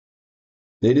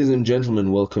Ladies and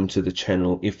gentlemen, welcome to the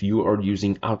channel. If you are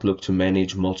using Outlook to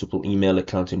manage multiple email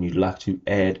accounts and you'd like to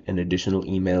add an additional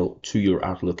email to your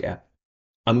Outlook app,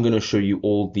 I'm going to show you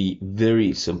all the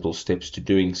very simple steps to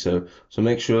doing so. So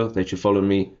make sure that you follow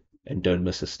me and don't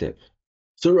miss a step.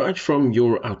 So right from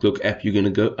your Outlook app, you're going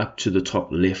to go up to the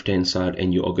top left-hand side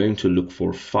and you are going to look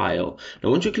for File.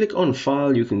 Now, once you click on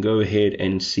File, you can go ahead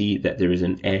and see that there is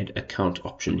an Add Account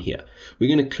option here.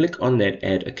 We're going to click on that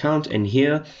Add Account, and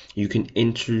here you can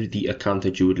enter the account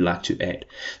that you would like to add.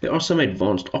 There are some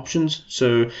advanced options,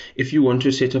 so if you want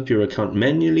to set up your account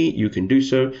manually, you can do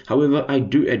so. However, I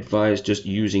do advise just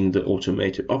using the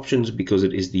automated options because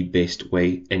it is the best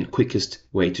way and quickest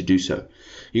way to do so.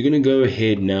 You're going to go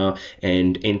ahead now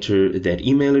and enter that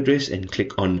email address and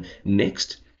click on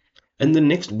Next. And the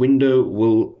next window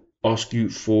will ask you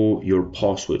for your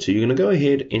password. So you're going to go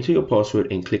ahead, enter your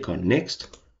password and click on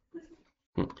Next.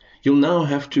 You'll now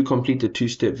have to complete the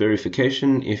two-step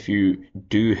verification if you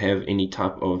do have any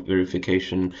type of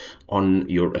verification on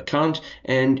your account.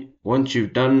 And once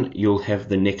you've done, you'll have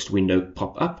the next window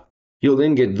pop up. You'll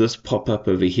then get this pop-up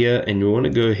over here, and you want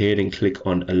to go ahead and click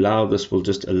on Allow. This will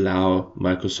just allow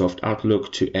Microsoft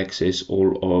Outlook to access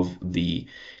all of the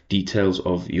details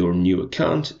of your new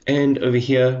account. And over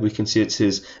here we can see it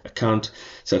says account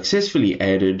successfully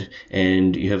added,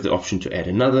 and you have the option to add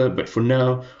another, but for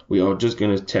now we are just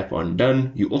going to tap on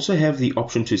Done. You also have the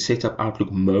option to set up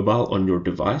Outlook Mobile on your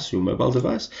device, your mobile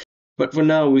device. But for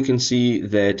now, we can see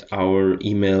that our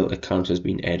email account has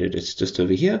been added. It's just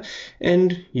over here,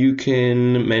 and you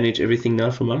can manage everything now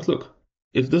from Outlook.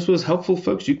 If this was helpful,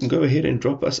 folks, you can go ahead and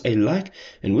drop us a like,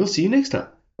 and we'll see you next time.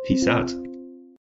 Peace out.